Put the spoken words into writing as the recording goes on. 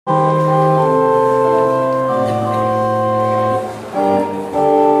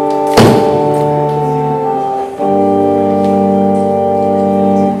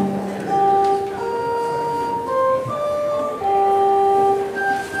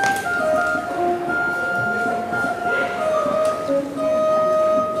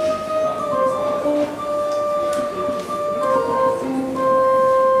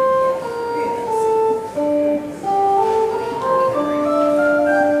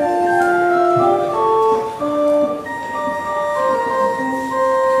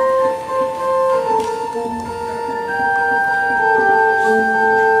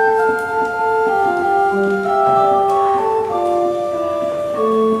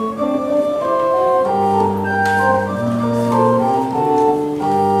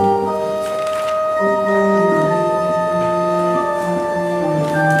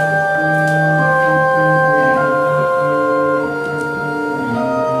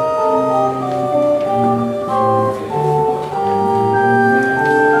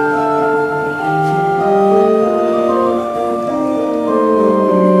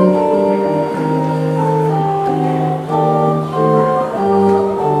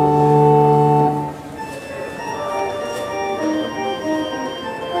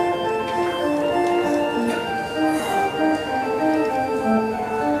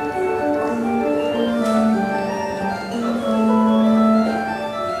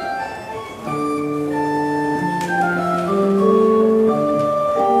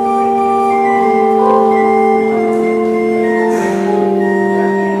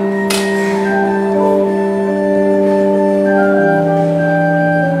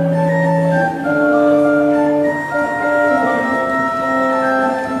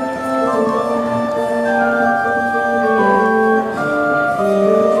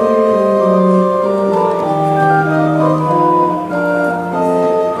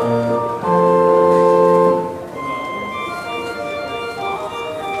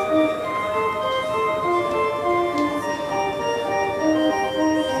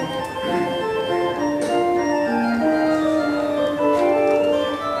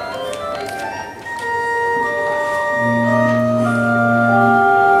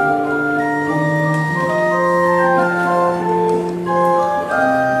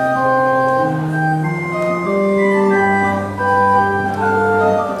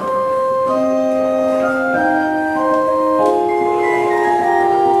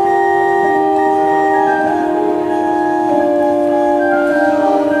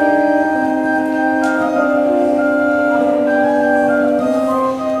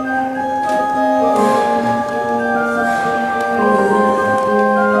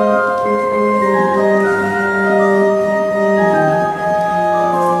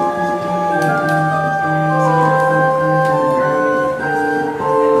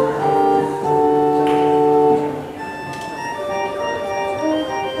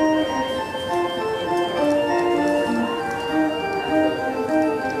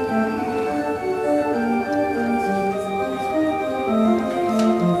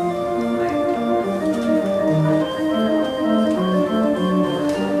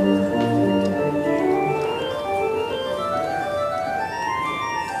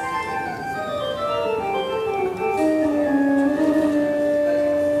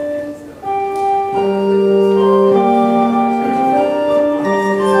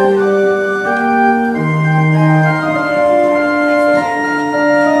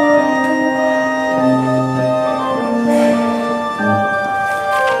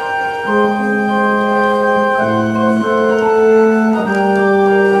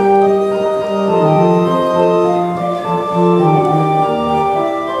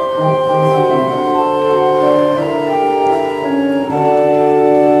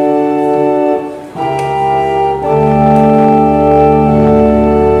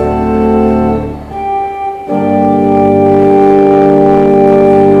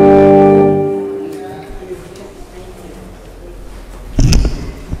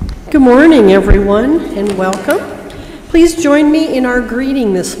Good morning, everyone, and welcome. Please join me in our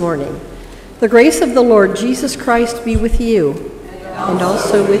greeting this morning. The grace of the Lord Jesus Christ be with you, and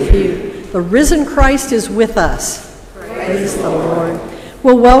also with you. The risen Christ is with us. Praise the Lord.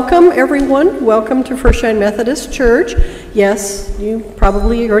 Well, welcome, everyone. Welcome to First Shine Methodist Church. Yes, you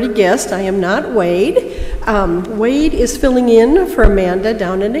probably already guessed, I am not Wade. Wade is filling in for Amanda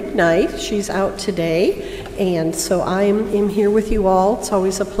down in Ignite. She's out today. And so I am here with you all. It's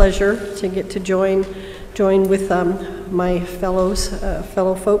always a pleasure to get to join with my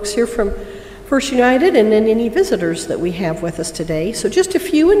fellow folks here from First United, and then any visitors that we have with us today. So just a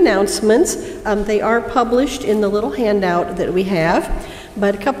few announcements. They are published in the little handout that we have.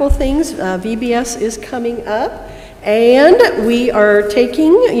 But a couple of things. VBS is coming up. And we are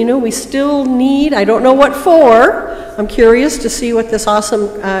taking, we still need, I don't know what for. I'm curious to see what this awesome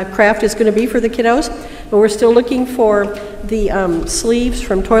craft is going to be for the kiddos. But we're still looking for the sleeves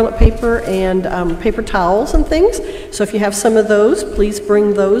from toilet paper and paper towels and things. So if you have some of those, please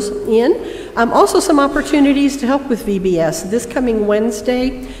bring those in. Also some opportunities to help with VBS. This coming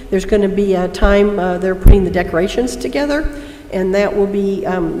Wednesday, there's going to be a time they're putting the decorations together. And that will be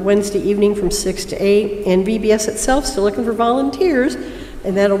Wednesday evening from 6 to 8. And VBS itself still looking for volunteers.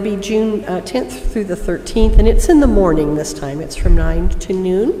 And that'll be June 10th through the 13th. And it's in the morning this time. It's from 9 to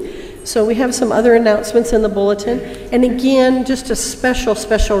noon. So we have some other announcements in the bulletin. And again, just a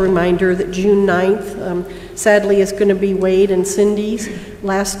special reminder that June 9th, sadly, is going to be Wade and Cindy's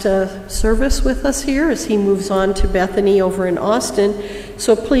last service with us here as he moves on to Bethany over in Austin.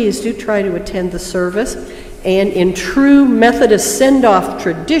 So please do try to attend the service. And in true Methodist send-off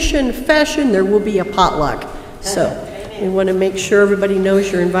tradition, fashion, there will be a potluck. So we want to make sure everybody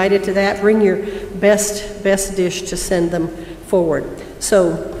knows you're invited to that. Bring your best dish to send them forward.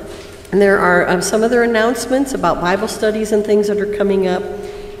 So there are some other announcements about Bible studies and things that are coming up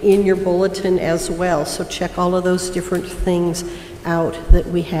in your bulletin as well. So check all of those different things out that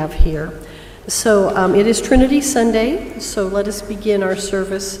we have here. So it is Trinity Sunday, so let us begin our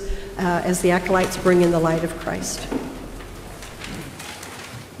service as the acolytes bring in the light of Christ.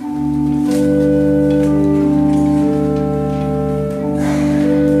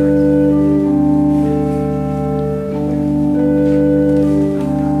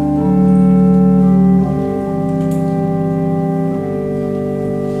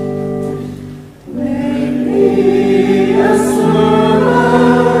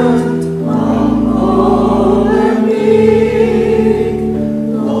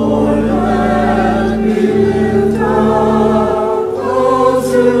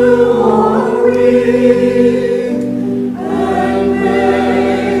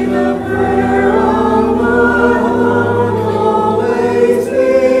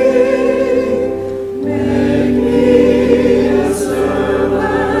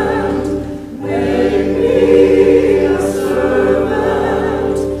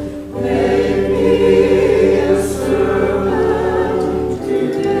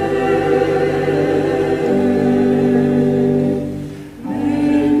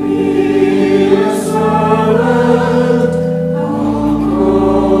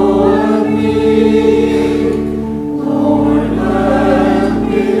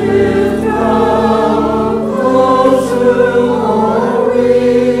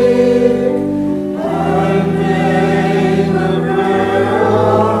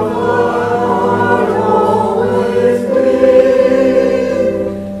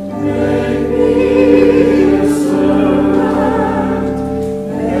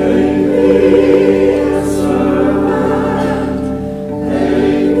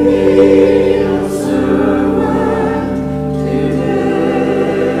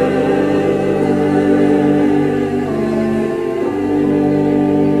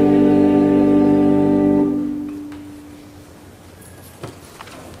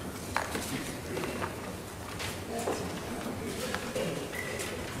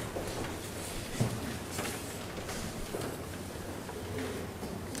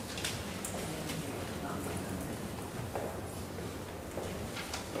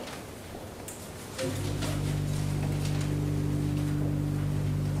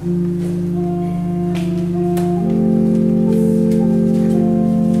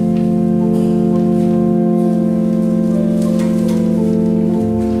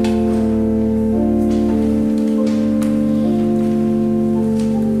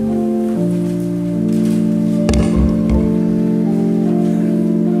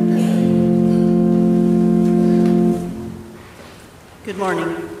 Good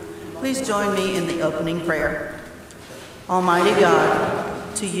morning. Please join me in the opening prayer. Almighty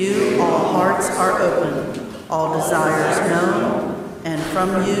God, to you all hearts are open, all desires known, and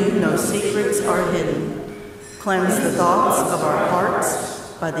from you no secrets are hidden. Cleanse the thoughts of our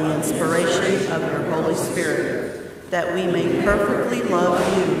hearts by the inspiration of your Holy Spirit, that we may perfectly love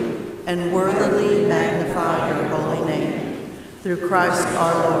you and worthily magnify your holy name. Through Christ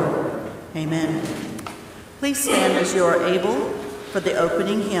our Lord. Amen. Please stand as you are able for the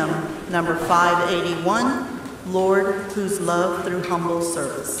opening hymn, number 581, Lord, whose love through humble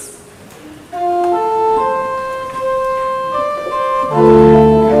service.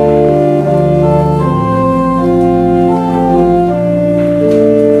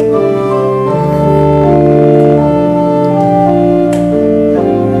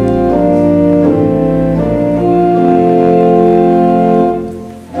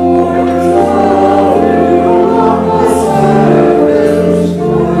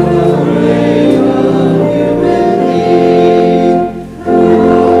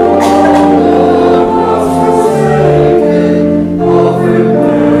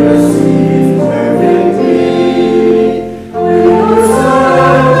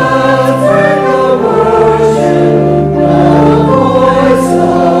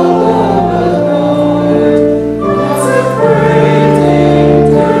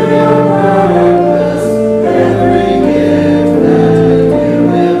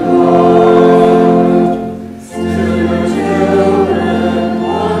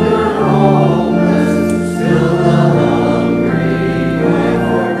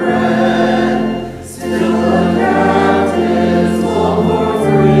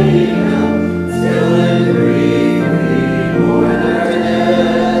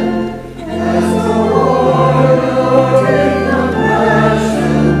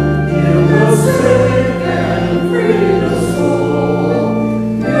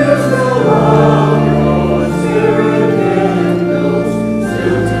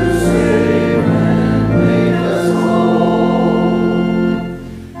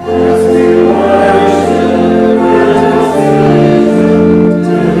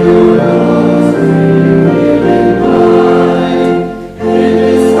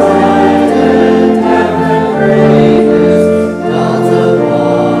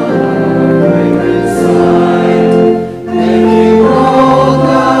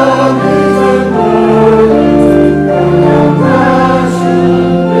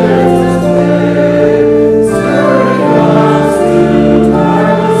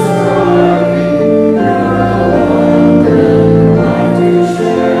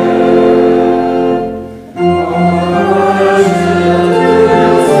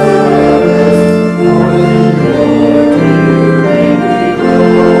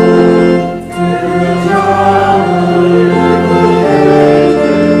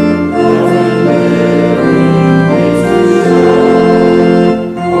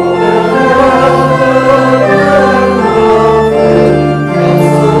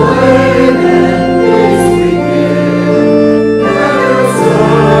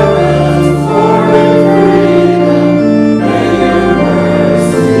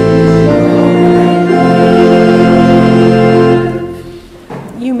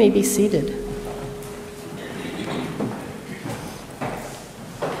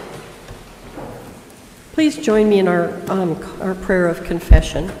 Please join me in our prayer of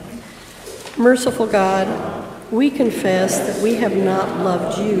confession. Merciful God, we confess that we have not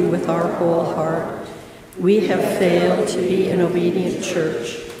loved you with our whole heart. We have failed to be an obedient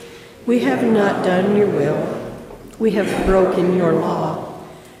church. We have not done your will. We have broken your law.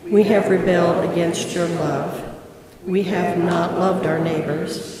 We have rebelled against your love. We have not loved our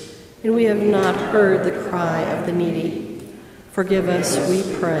neighbors, and we have not heard the cry of the needy. Forgive us, we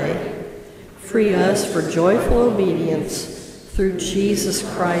pray. Free us for joyful obedience through Jesus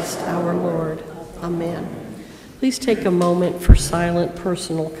Christ our Lord. Amen. Please take a moment for silent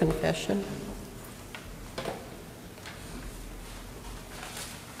personal confession.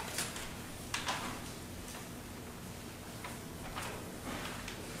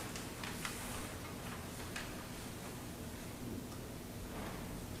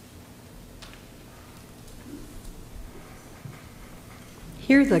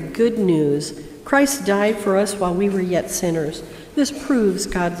 Hear the good news. Christ died for us while we were yet sinners. This proves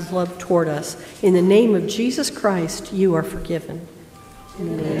God's love toward us. In the name of Jesus Christ, you are forgiven.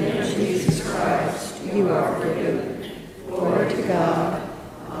 In the name of Jesus Christ, you are forgiven. Glory to God.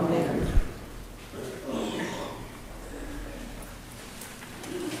 Amen.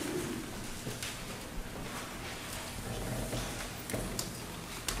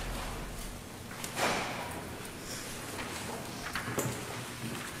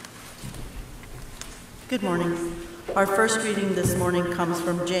 Good morning. Our first reading this morning comes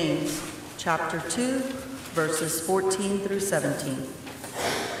from James, chapter 2, verses 14 through 17.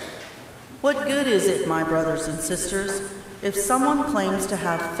 What good is it, my brothers and sisters, if someone claims to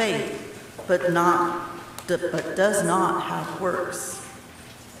have faith but does not have works?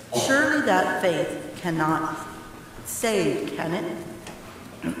 Surely that faith cannot save, can it?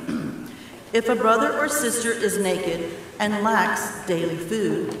 If a brother or sister is naked and lacks daily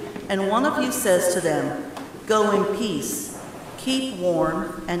food, and one of you says to them, "Go in peace, keep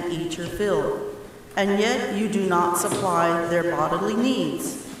warm and eat your fill," and yet you do not supply their bodily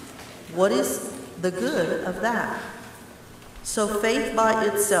needs, what is the good of that? So faith by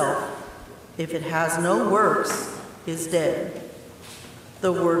itself, if it has no works, is dead.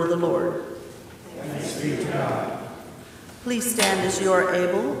 The word of the Lord. Thanks be to God. Please stand as you are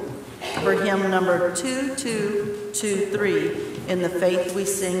able for hymn number 2223 in the Faith We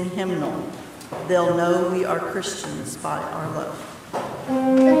Sing hymnal. They'll know we are Christians by our love.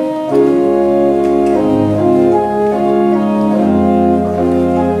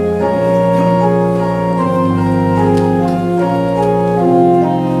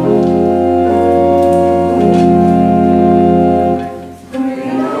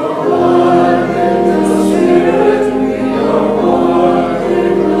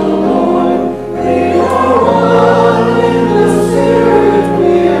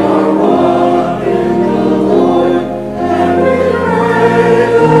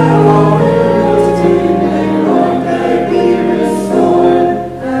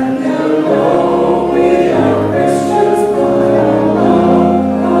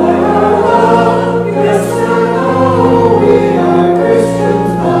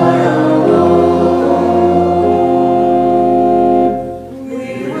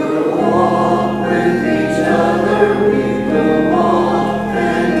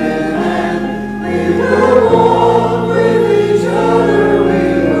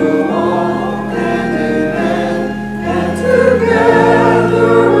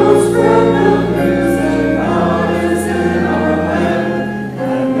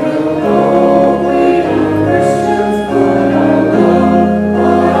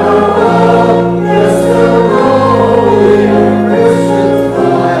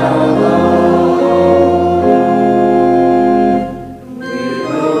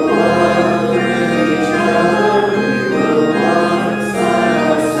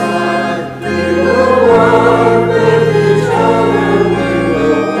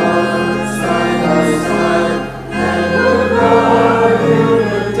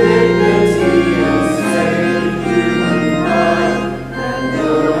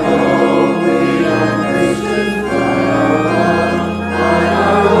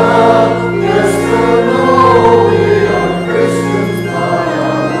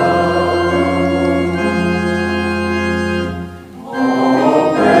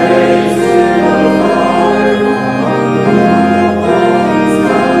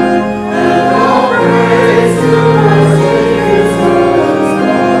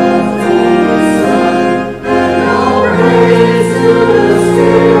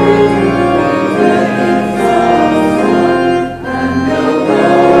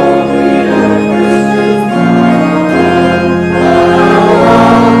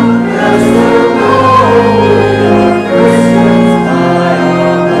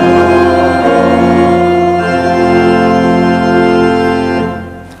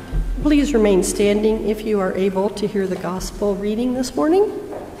 Standing if you are able to hear the gospel reading this morning.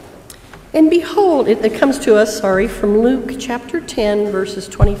 And behold, it comes to us, from Luke chapter 10, verses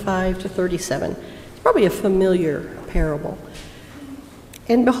 25 to 37. It's probably a familiar parable.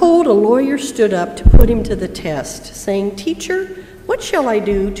 And behold, a lawyer stood up to put him to the test, saying, "Teacher, what shall I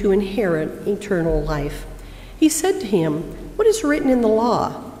do to inherit eternal life?" He said to him, "What is written in the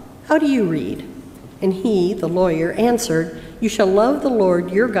law? How do you read?" And he, the lawyer, answered, "You shall love the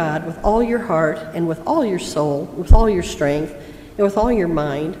Lord your God with all your heart and with all your soul, with all your strength, and with all your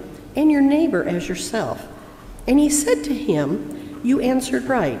mind, and your neighbor as yourself." And he said to him, "You answered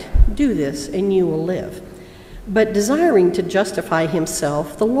right. Do this, and you will live." But desiring to justify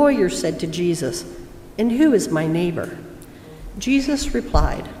himself, the lawyer said to Jesus, "And who is my neighbor?" Jesus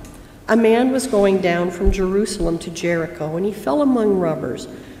replied, "A man was going down from Jerusalem to Jericho, and he fell among robbers,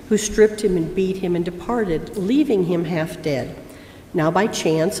 who stripped him and beat him and departed, leaving him half dead. Now by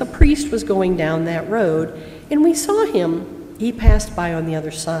chance a priest was going down that road, and we saw him. He passed by on the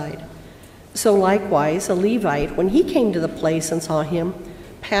other side. So likewise a Levite, when he came to the place and saw him,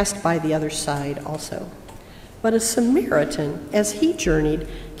 passed by the other side also. But a Samaritan, as he journeyed,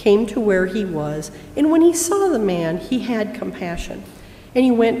 came to where he was, and when he saw the man, he had compassion. And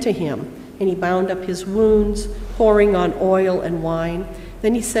he went to him, and he bound up his wounds, pouring on oil and wine.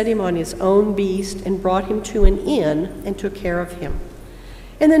 Then he set him on his own beast and brought him to an inn and took care of him.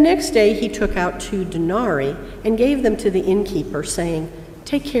 And the next day he took out 2 denarii and gave them to the innkeeper, saying,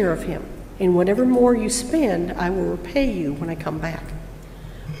 "Take care of him, and whatever more you spend, I will repay you when I come back."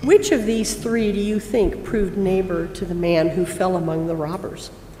 Which of these 3 do you think proved neighbor to the man who fell among the robbers?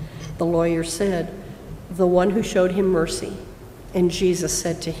 The lawyer said, "The one who showed him mercy." And Jesus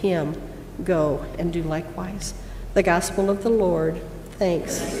said to him, "Go and do likewise." The gospel of the Lord.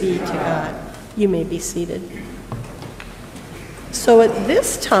 Thanks be to God. You may be seated. So at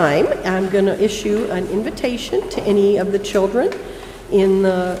this time, I'm going to issue an invitation to any of the children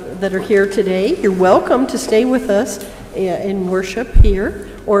that are here today. You're welcome to stay with us in worship here,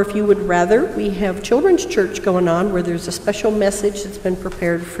 or if you would rather, we have children's church going on where there's a special message that's been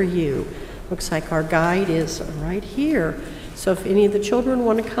prepared for you. Looks like our guide is right here. So if any of the children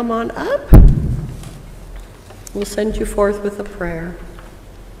want to come on up, we'll send you forth with a prayer.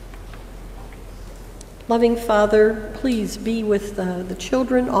 Loving Father, please be with the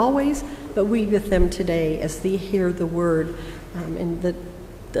children always, but be with them today as they hear the word, and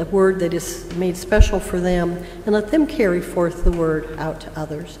the word that is made special for them, and let them carry forth the word out to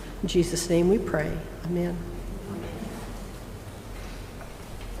others. In Jesus' name we pray. Amen.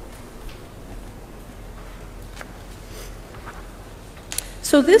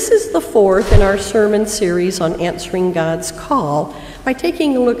 So this is the 4th in our sermon series on answering God's call by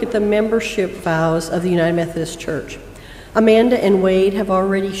taking a look at the membership vows of the United Methodist Church. Amanda and Wade have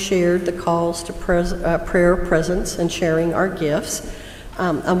already shared the calls to prayer, presence, and sharing our gifts.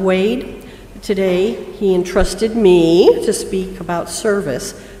 Wade, today, he entrusted me to speak about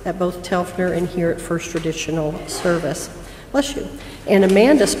service at both Telfner and here at First Traditional Service. Bless you. And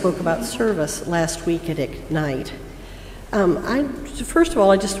Amanda spoke about service last week at Ignite. First of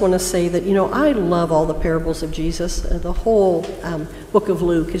all, I just want to say that, I love all the parables of Jesus. The whole book of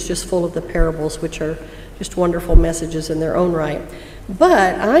Luke is just full of the parables, which are just wonderful messages in their own right.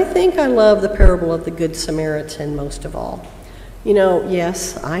 But I think I love the parable of the Good Samaritan most of all.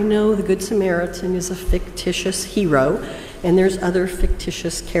 Yes, I know the Good Samaritan is a fictitious hero, and there's other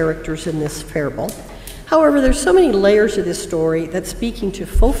fictitious characters in this parable. However, there's so many layers of this story that's speaking to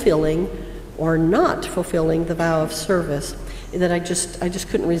fulfilling or not fulfilling the vow of service that I just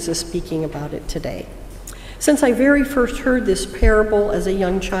couldn't resist speaking about it today. Since I very first heard this parable as a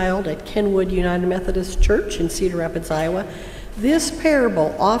young child at Kenwood United Methodist Church in Cedar Rapids, Iowa, this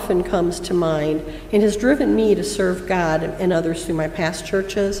parable often comes to mind and has driven me to serve God and others through my past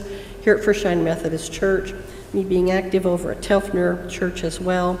churches, here at First United Methodist Church, me being active over at Telfner Church as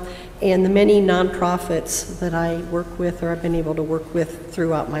well, and the many nonprofits that I work with or I've been able to work with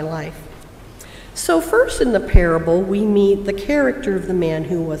throughout my life. So first in the parable, we meet the character of the man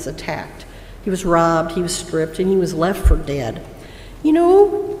who was attacked. He was robbed, he was stripped, and he was left for dead.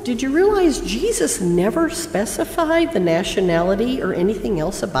 Did you realize Jesus never specified the nationality or anything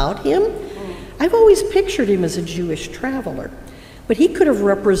else about him? I've always pictured him as a Jewish traveler, but he could have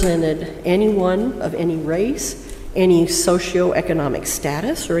represented anyone of any race, any socioeconomic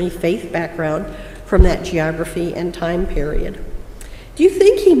status, or any faith background from that geography and time period. Do you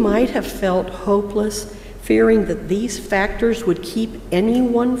think he might have felt hopeless, fearing that these factors would keep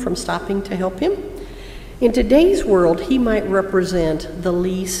anyone from stopping to help him? In today's world, he might represent the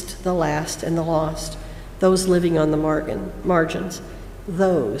least, the last, and the lost, those living on the margins,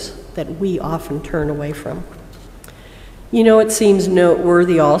 those that we often turn away from. It seems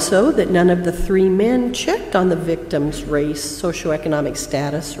noteworthy also that none of the 3 men checked on the victim's race, socioeconomic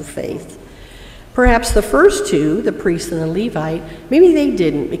status, or faith. Perhaps the first 2, the priest and the Levite, maybe they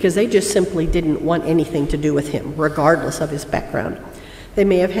didn't because they just simply didn't want anything to do with him, regardless of his background. They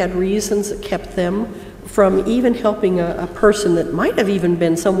may have had reasons that kept them from even helping a person that might have even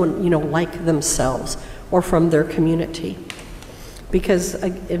been someone, like themselves or from their community.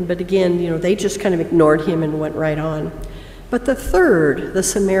 But again, they just kind of ignored him and went right on. But the third, the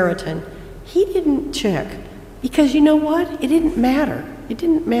Samaritan, he didn't check because you know what? It didn't matter. It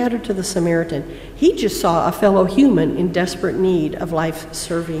didn't matter to the Samaritan. He just saw a fellow human in desperate need of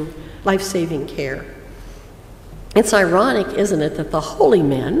life-saving care. It's ironic, isn't it, that the holy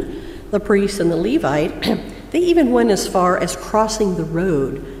men, the priest and the Levite, they even went as far as crossing the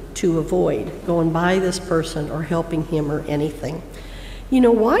road to avoid going by this person or helping him or anything.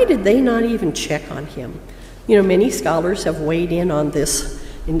 Why did they not even check on him? Many scholars have weighed in on this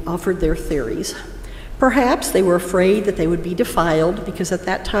and offered their theories. Perhaps they were afraid that they would be defiled because at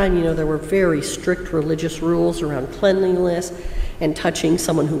that time, there were very strict religious rules around cleanliness and touching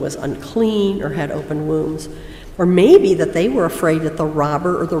someone who was unclean or had open wounds. Or maybe that they were afraid that the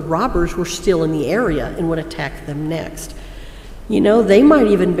robber or the robbers were still in the area and would attack them next. They might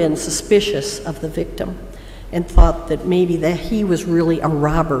even been suspicious of the victim. and thought that maybe that he was really a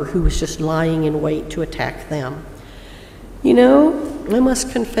robber who was just lying in wait to attack them. You know, I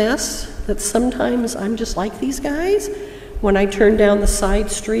must confess that sometimes I'm just like these guys when I turn down the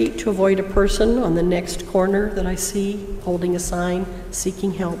side street to avoid a person on the next corner that I see holding a sign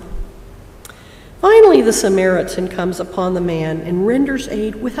seeking help. Finally, the Samaritan comes upon the man and renders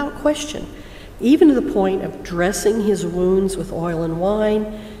aid without question, even to the point of dressing his wounds with oil and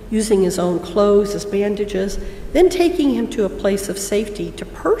wine, using his own clothes as bandages, then taking him to a place of safety to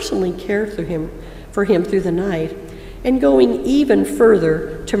personally care for him through the night, and going even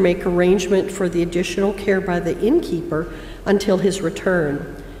further to make arrangement for the additional care by the innkeeper until his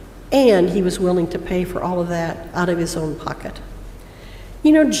return. And he was willing to pay for all of that out of his own pocket.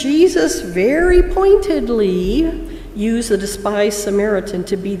 You know, Jesus very pointedly used the despised Samaritan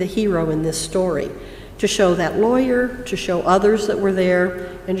to be the hero in this story, to show that lawyer, to show others that were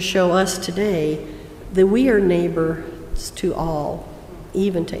there, and to show us today that we are neighbors to all,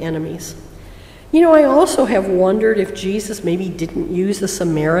 even to enemies. You know, I also have wondered if Jesus maybe didn't use the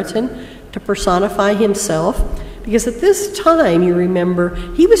Samaritan to personify himself, because at this time, you remember,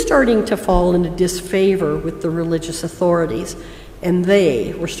 he was starting to fall into disfavor with the religious authorities, and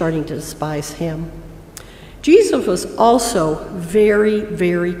they were starting to despise him. Jesus was also very,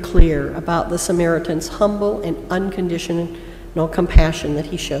 very clear about the Samaritan's humble and unconditional compassion that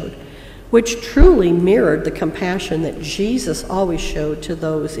he showed, which truly mirrored the compassion that Jesus always showed to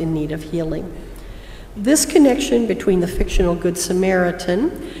those in need of healing. This connection between the fictional Good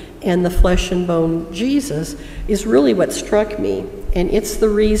Samaritan and the flesh and bone Jesus is really what struck me, and it's the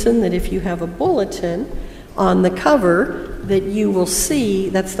reason that if you have a bulletin on the cover that you will see,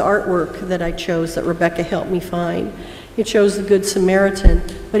 that's the artwork that I chose that Rebecca helped me find. It shows the Good Samaritan,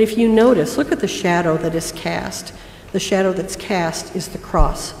 but if you notice, look at the shadow that is cast. The shadow that's cast is the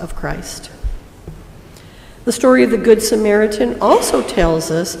cross of Christ. The story of the Good Samaritan also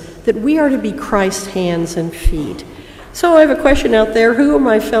tells us that we are to be Christ's hands and feet. So I have a question out there. Who are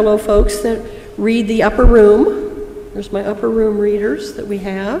my fellow folks that read the upper room? There's my upper room readers that we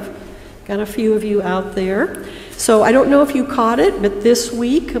have. Got a few of you out there. So I don't know if you caught it, but this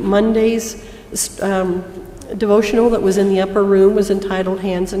week, Monday's devotional that was in the upper room was entitled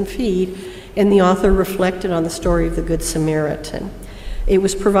Hands and Feet, and the author reflected on the story of the Good Samaritan. It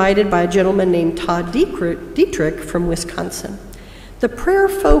was provided by a gentleman named Todd Dietrich from Wisconsin. The prayer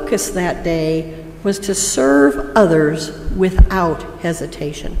focus that day was to serve others without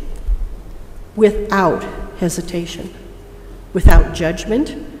hesitation. Without hesitation. Without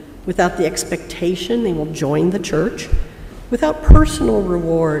judgment, without the expectation they will join the church, without personal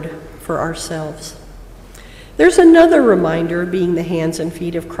reward for ourselves. There's another reminder of being the hands and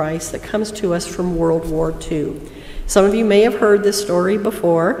feet of Christ that comes to us from World War II. Some of you may have heard this story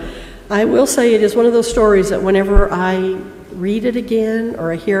before. I will say it is one of those stories that whenever I read it again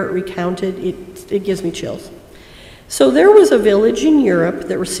or I hear it recounted, it gives me chills. So there was a village in Europe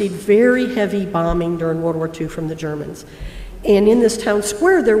that received very heavy bombing during World War II from the Germans. And in this town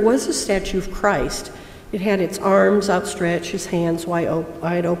square, there was a statue of Christ. It had its arms outstretched, his hands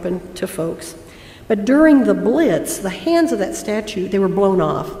wide open to folks. But during the Blitz, the hands of that statue, they were blown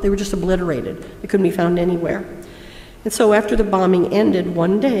off. They were just obliterated. They couldn't be found anywhere. And so after the bombing ended,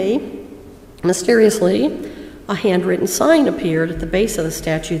 one day, mysteriously, a handwritten sign appeared at the base of the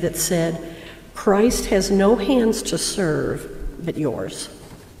statue that said, "Christ has no hands to serve but yours."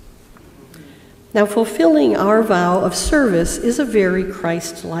 Now, fulfilling our vow of service is a very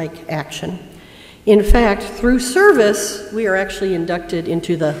Christ-like action. In fact, through service, we are actually inducted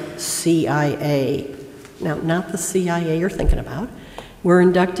into the CIA. Now, not the CIA you're thinking about. We're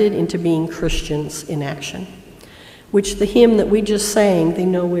inducted into being Christians in action, which the hymn that we just sang, "They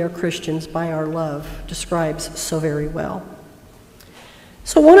Know We Are Christians by Our Love," describes so very well.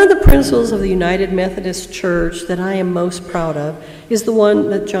 So one of the principles of the United Methodist Church that I am most proud of is the one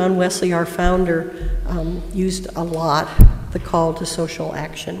that John Wesley, our founder, used a lot, the call to social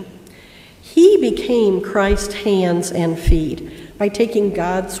action. He became Christ's hands and feet by taking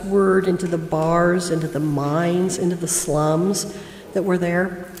God's word into the bars, into the mines, into the slums that were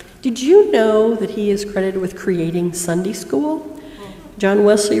there. Did you know that he is credited with creating Sunday school? John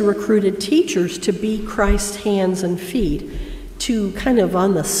Wesley recruited teachers to be Christ's hands and feet, to kind of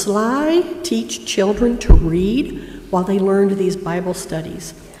on the sly teach children to read while they learned these Bible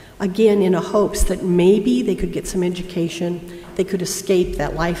studies. Again, in a hopes that maybe they could get some education, they could escape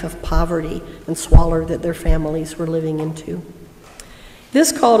that life of poverty and squalor that their families were living into.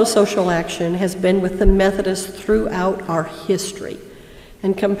 This call to social action has been with the Methodists throughout our history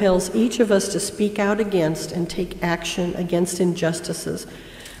and compels each of us to speak out against and take action against injustices,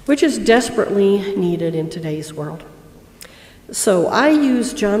 which is desperately needed in today's world. So I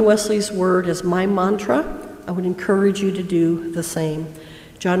use John Wesley's word as my mantra. I would encourage you to do the same.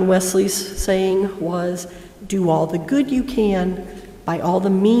 John Wesley's saying was, do all the good you can, by all the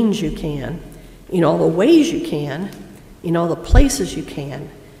means you can, in all the ways you can, in all the places you can,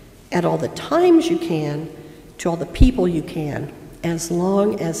 at all the times you can, to all the people you can, as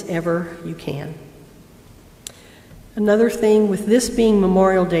long as ever you can. Another thing, with this being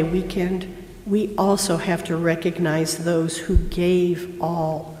Memorial Day weekend, we also have to recognize those who gave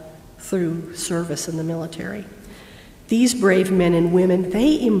all through service in the military. These brave men and women,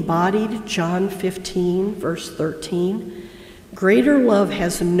 they embodied John 15, verse 13. Greater love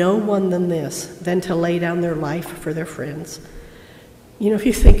has no one than this, than to lay down their life for their friends. You know, if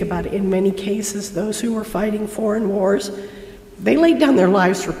you think about it, in many cases, those who were fighting foreign wars, they laid down their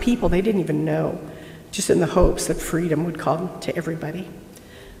lives for people they didn't even know, just in the hopes that freedom would come to everybody.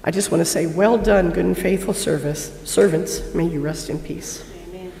 I just want to say, well done, good and faithful servants. May you rest in peace.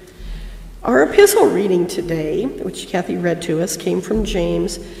 Amen. Our epistle reading today, which Kathy read to us, came from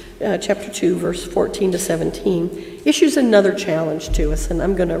James chapter 2, verse 14 to 17, issues another challenge to us, and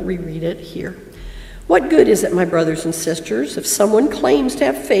I'm going to reread it here. What good is it, my brothers and sisters, if someone claims to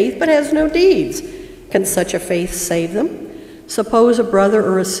have faith but has no deeds? Can such a faith save them? Suppose a brother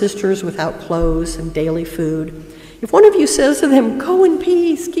or a sister is without clothes and daily food. If one of you says to them, go in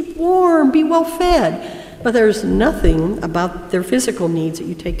peace, keep warm, be well fed, but there's nothing about their physical needs that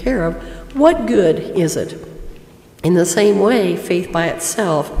you take care of, what good is it? In the same way, faith by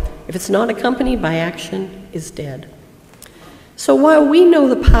itself, if it's not accompanied by action, is dead. So while we know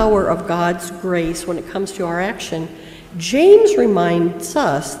the power of God's grace when it comes to our action, James reminds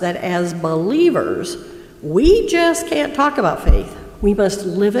us that as believers, we just can't talk about faith. We must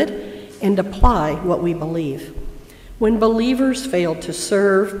live it and apply what we believe. When believers fail to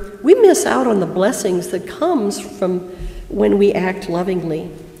serve, we miss out on the blessings that comes from when we act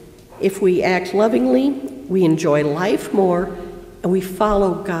lovingly. If we act lovingly, we enjoy life more and we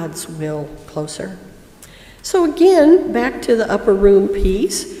follow God's will closer. So again, back to the upper room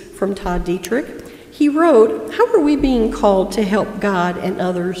piece from Todd Dietrich. He wrote, how are we being called to help God and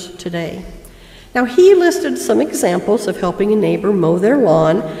others today? Now, he listed some examples of helping a neighbor mow their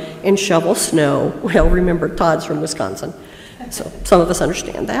lawn and shovel snow. Well, remember, Todd's from Wisconsin, so some of us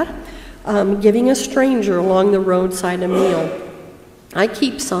understand that. Giving a stranger along the roadside a meal. I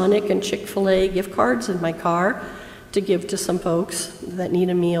keep Sonic and Chick-fil-A gift cards in my car to give to some folks that need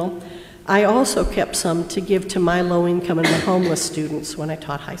a meal. I also kept some to give to my low-income and my homeless students when I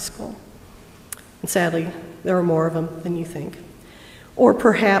taught high school. And sadly, there are more of them than you think. Or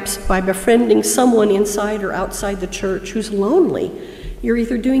perhaps by befriending someone inside or outside the church who's lonely. You're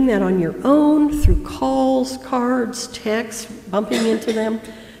either doing that on your own, through calls, cards, texts, bumping into them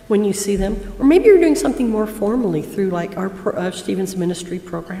when you see them, or maybe you're doing something more formally through like our Stevens Ministry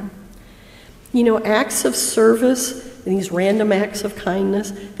program. You know, acts of service, these random acts of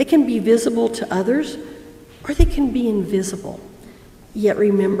kindness, they can be visible to others, or they can be invisible. Yet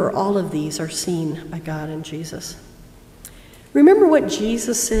remember, all of these are seen by God and Jesus. Remember what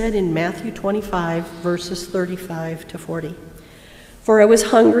Jesus said in Matthew 25, verses 35 to 40. For I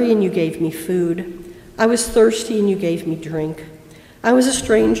was hungry and you gave me food. I was thirsty and you gave me drink. I was a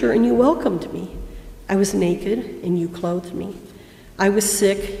stranger and you welcomed me. I was naked and you clothed me. I was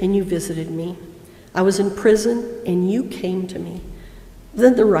sick and you visited me. I was in prison and you came to me.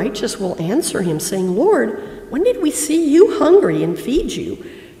 Then the righteous will answer him, saying, Lord, when did we see you hungry and feed you,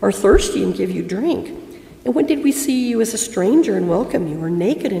 or thirsty and give you drink? And when did we see you as a stranger and welcome you, or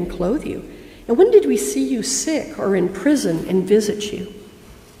naked and clothe you? And when did we see you sick or in prison and visit you?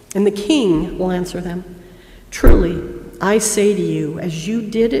 And the king will answer them, truly, I say to you, as you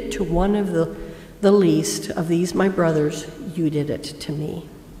did it to one of the least of these my brothers, you did it to me.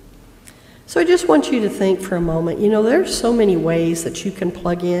 So I just want you to think for a moment, you know, there's so many ways that you can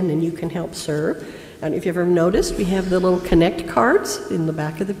plug in and you can help serve. And if you've ever noticed, we have the little connect cards in the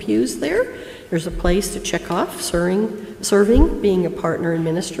back of the pews there. There's a place to check off serving, being a partner in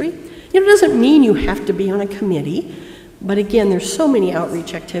ministry. You know, it doesn't mean you have to be on a committee, but again, there's so many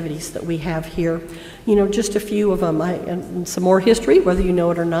outreach activities that we have here. You know, just a few of them, and some more history, whether you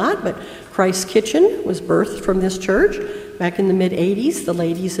know it or not, but Christ's Kitchen was birthed from this church. Back in the mid-'80s, the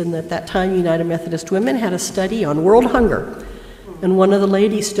ladies in at that time United Methodist Women had a study on world hunger. And one of the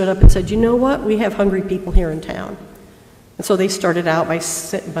ladies stood up and said, you know what, we have hungry people here in town. And so they started out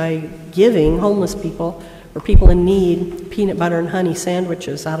by giving homeless people or people in need peanut butter and honey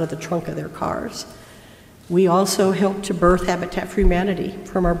sandwiches out of the trunk of their cars. We also helped to birth Habitat for Humanity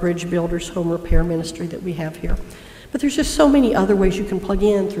from our Bridge Builders Home Repair Ministry that we have here. But there's just so many other ways you can plug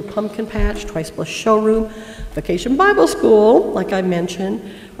in through Pumpkin Patch, Twice Bliss Showroom, Vacation Bible School, like I mentioned,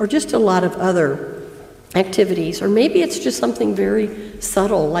 or just a lot of other activities. Or maybe it's just something very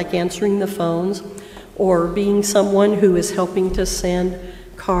subtle, like answering the phones, or being someone who is helping to send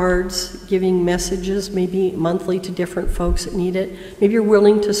cards, giving messages, maybe monthly to different folks that need it. Maybe you're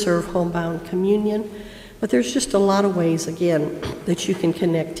willing to serve homebound communion. But there's just a lot of ways, again, that you can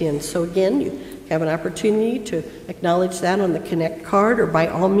connect in. So again, you have an opportunity to acknowledge that on the Connect card, or by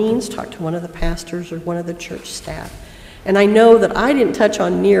all means, talk to one of the pastors or one of the church staff. And I know that I didn't touch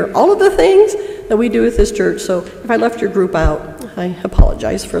on near all of the things that we do with this church, so if I left your group out, I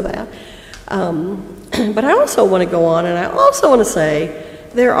apologize for that. But I also want to go on, and I also want to say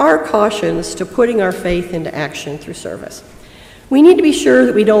there are cautions to putting our faith into action through service. We need to be sure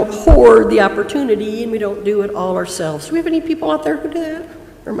that we don't hoard the opportunity and we don't do it all ourselves. Do we have any people out there who do that?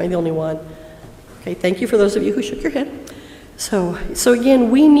 Or am I the only one? Okay, thank you for those of you who shook your head. So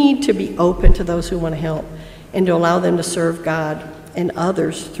again, we need to be open to those who want to help and to allow them to serve God and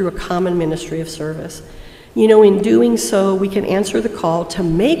others through a common ministry of service. You know, in doing so, we can answer the call to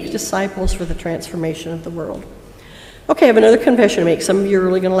make disciples for the transformation of the world. Okay, I have another confession to make. Some of you are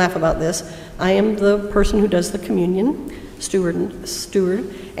really going to laugh about this. I am the person who does the communion,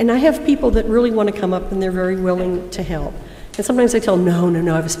 steward, and I have people that really want to come up and they're very willing to help. And sometimes I tell them,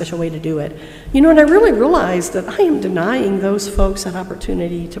 no, I have a special way to do it. You know, and I really realize that I am denying those folks an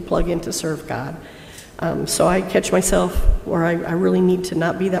opportunity to plug in to serve God. So I catch myself where I really need to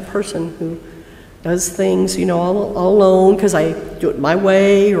not be that person who does things, you know, all alone because I do it my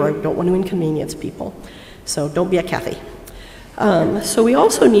way or I don't want to inconvenience people. So don't be a Kathy. So we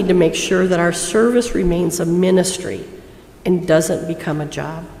also need to make sure that our service remains a ministry and doesn't become a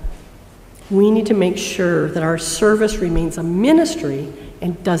job. We need to make sure that our service remains a ministry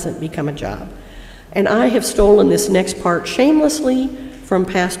and doesn't become a job. And I have stolen this next part shamelessly from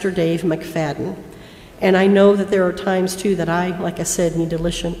Pastor Dave McFadden. And I know that there are times, too, that I, like I said, need to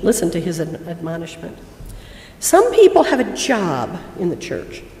listen to his admonishment. Some people have a job in the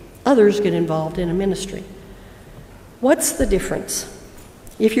church. Others get involved in a ministry. What's the difference?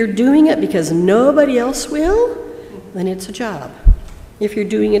 If you're doing it because nobody else will, then it's a job. If you're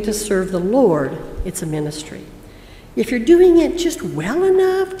doing it to serve the Lord, it's a ministry. If you're doing it just well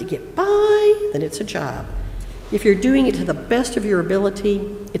enough to get by, then it's a job. If you're doing it to the best of your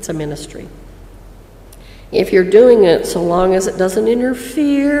ability, it's a ministry. If you're doing it so long as it doesn't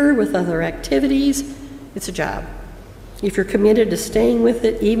interfere with other activities, it's a job. If you're committed to staying with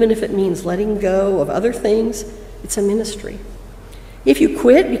it, even if it means letting go of other things, it's a ministry. If you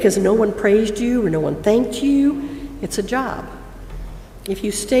quit because no one praised you or no one thanked you, it's a job. If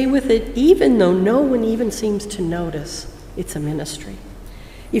you stay with it even though no one even seems to notice, it's a ministry.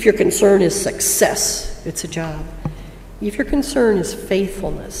 If your concern is success, it's a job. If your concern is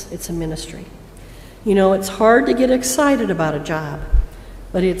faithfulness, it's a ministry. You know, it's hard to get excited about a job,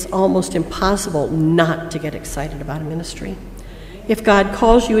 but it's almost impossible not to get excited about a ministry. If God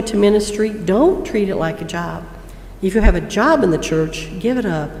calls you into ministry, don't treat it like a job. If you have a job in the church, give it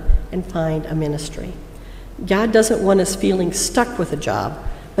up and find a ministry. God doesn't want us feeling stuck with a job,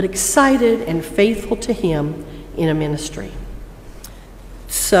 but excited and faithful to Him in a ministry.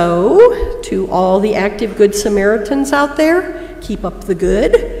 So, to all the active Good Samaritans out there, keep up the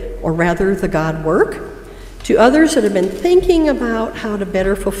good, or rather the God work. To others that have been thinking about how to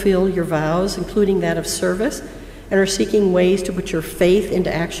better fulfill your vows, including that of service, and are seeking ways to put your faith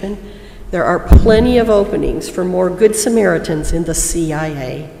into action, there are plenty of openings for more Good Samaritans in the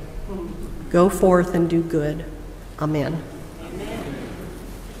CIA. Go forth and do good. Amen. Amen.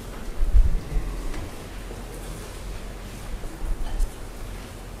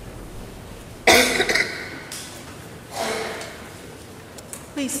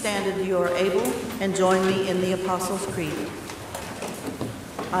 Please stand if you are able and join me in the Apostles' Creed.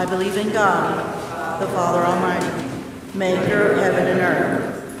 I believe in God, the Father Almighty, maker of heaven and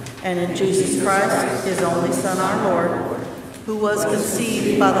earth, and in Jesus Christ, his only Son, our Lord, who was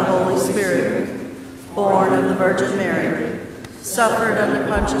conceived by the Holy Spirit, born of the Virgin Mary, suffered under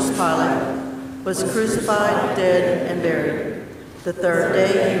Pontius Pilate, was crucified, dead, and buried. The third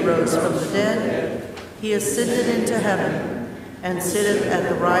day he rose from the dead. He ascended into heaven, and sitteth at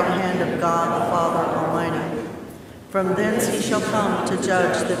the right hand of God the Father Almighty. From thence he shall come to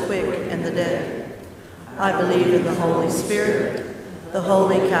judge the quick and the dead. I believe in the Holy Spirit, the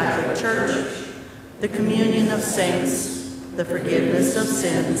Holy Catholic Church, the communion of saints, the forgiveness of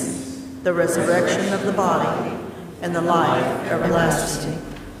sins, the resurrection of the body, and the life everlasting.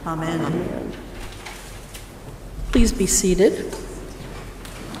 Amen. Please be seated.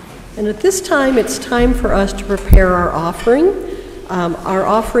 And at this time, it's time for us to prepare our offering. Our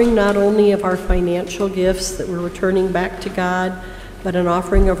offering not only of our financial gifts that we're returning back to God, but an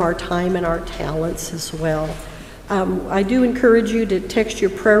offering of our time and our talents as well. I do encourage you to text your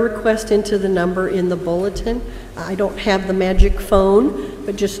prayer request into the number in the bulletin. I don't have the magic phone,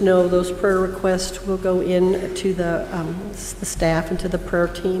 but just know those prayer requests will go in to the staff and to the prayer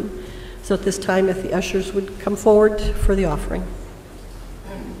team. So at this time, if the ushers would come forward for the offering.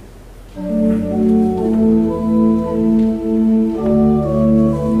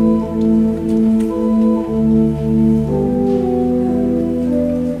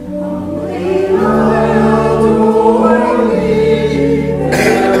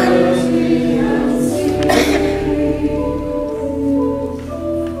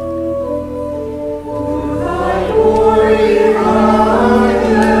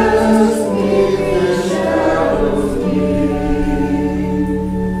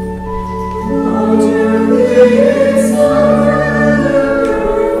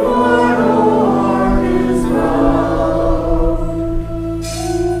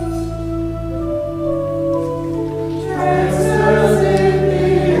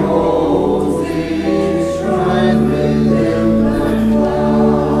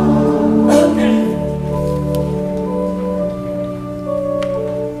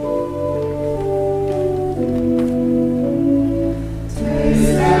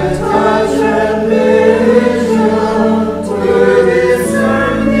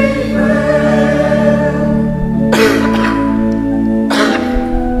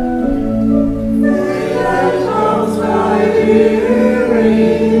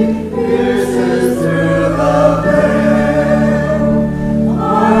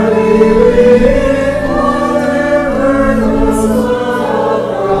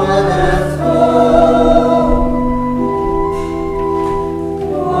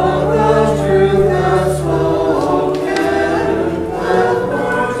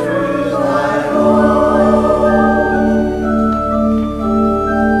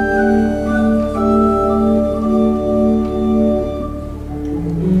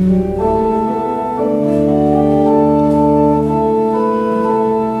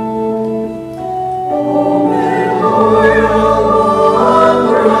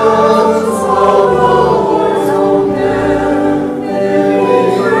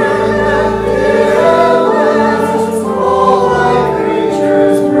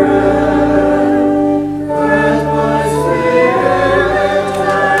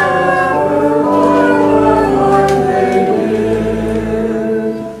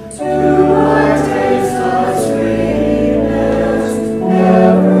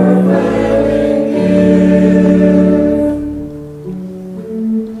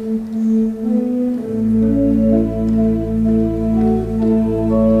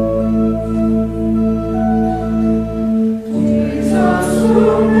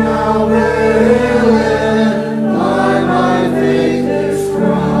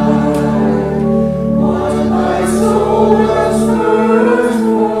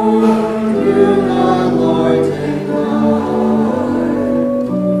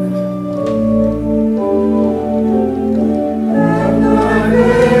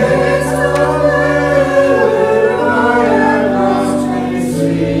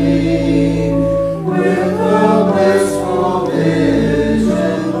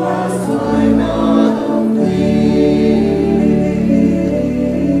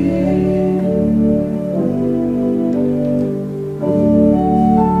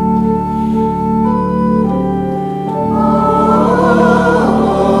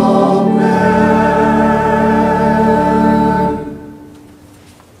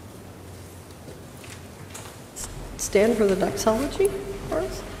 Stand for the doxology for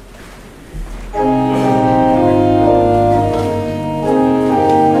us.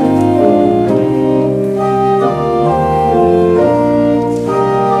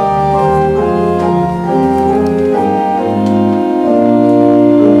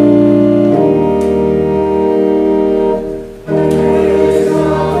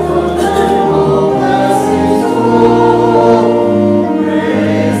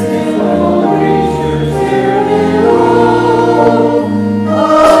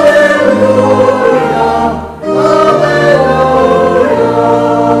 Hallelujah.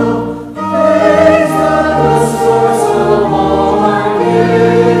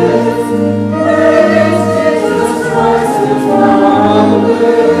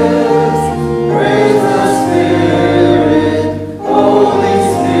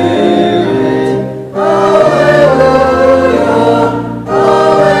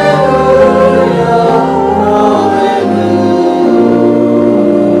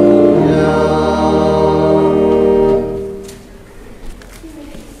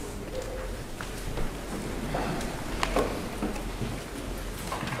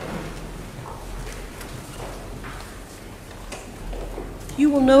 You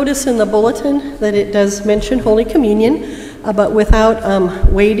will notice in the bulletin that it does mention Holy Communion, but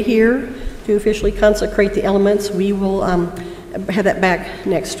without Wade here to officially consecrate the elements, we will have that back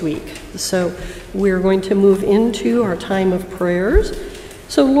next week. So we're going to move into our time of prayers.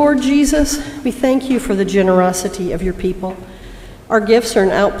 So Lord Jesus, we thank you for the generosity of your people. Our gifts are an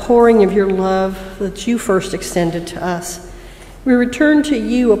outpouring of your love that you first extended to us. We return to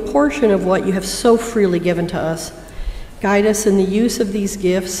you a portion of what you have so freely given to us. Guide us in the use of these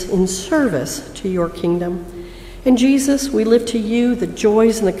gifts in service to your kingdom. And Jesus, we lift to you the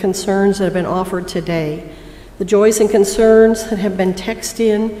joys and the concerns that have been offered today, the joys and concerns that have been texted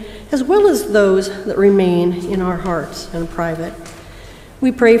in, as well as those that remain in our hearts and private.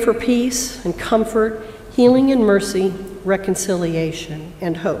 We pray for peace and comfort, healing and mercy, reconciliation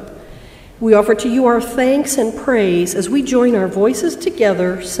and hope. We offer to you our thanks and praise as we join our voices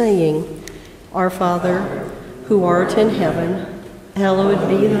together, saying, Our Father, who art in heaven, hallowed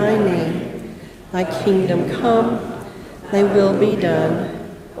be thy name. Thy kingdom come, thy will be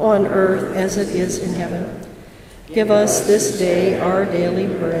done, on earth as it is in heaven. Give us this day our daily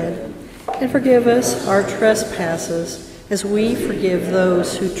bread, and forgive us our trespasses, as we forgive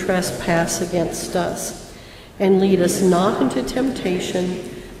those who trespass against us. And lead us not into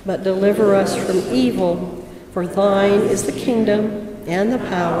temptation, but deliver us from evil. For thine is the kingdom, and the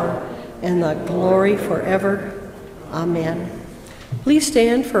power, and the glory forever. Amen. Please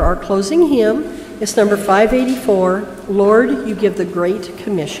stand for our closing hymn. It's number 584, Lord, You Give the Great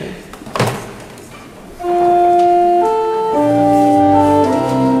Commission.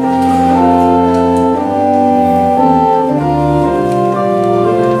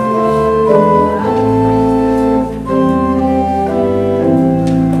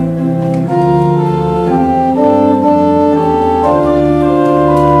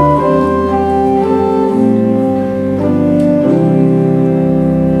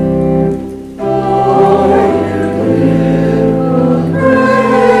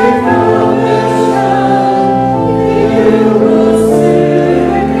 Great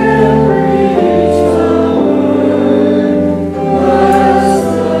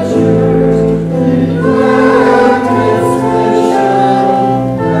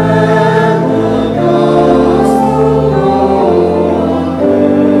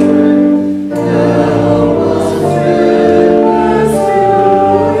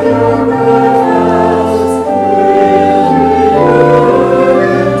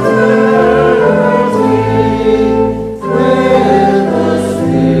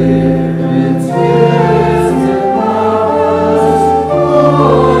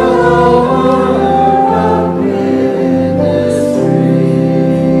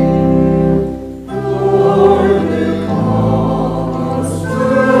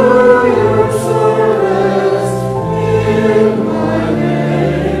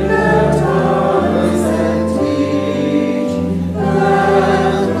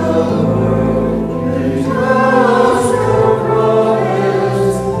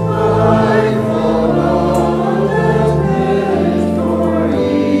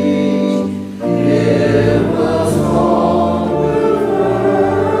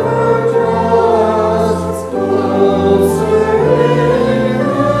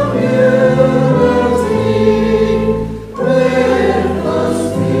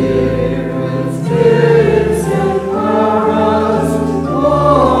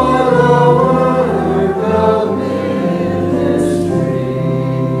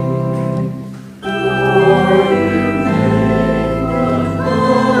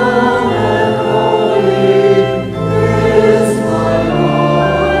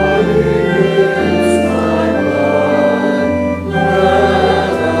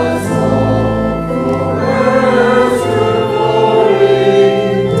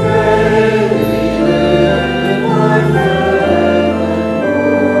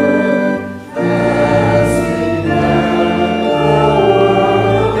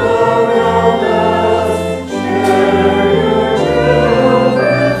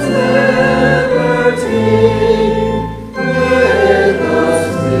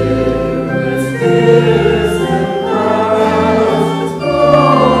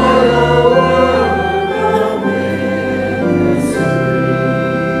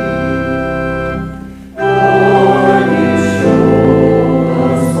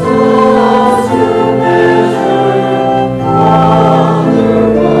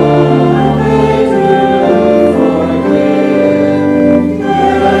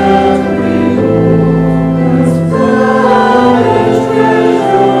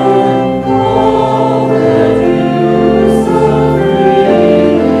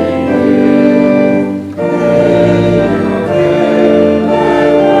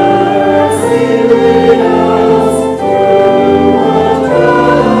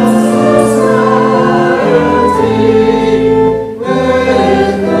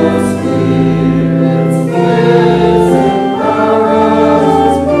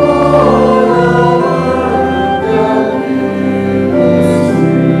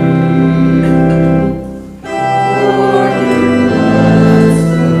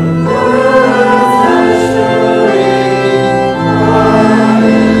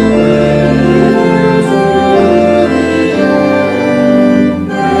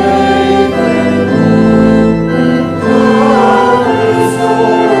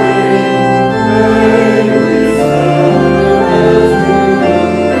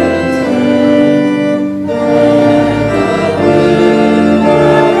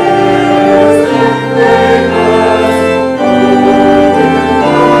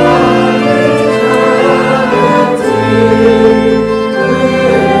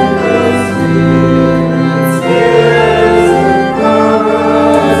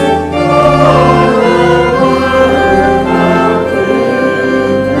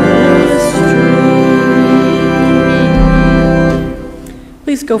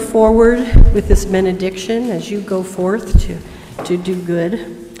Please go forward with this benediction as you go forth to do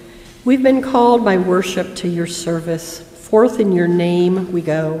good. We've been called by worship to your service. Forth in your name we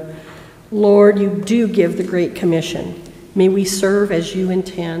go. Lord, you do give the Great Commission. May we serve as you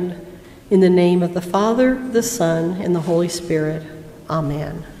intend. In the name of the Father, the Son, and the Holy Spirit.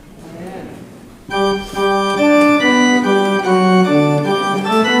 Amen.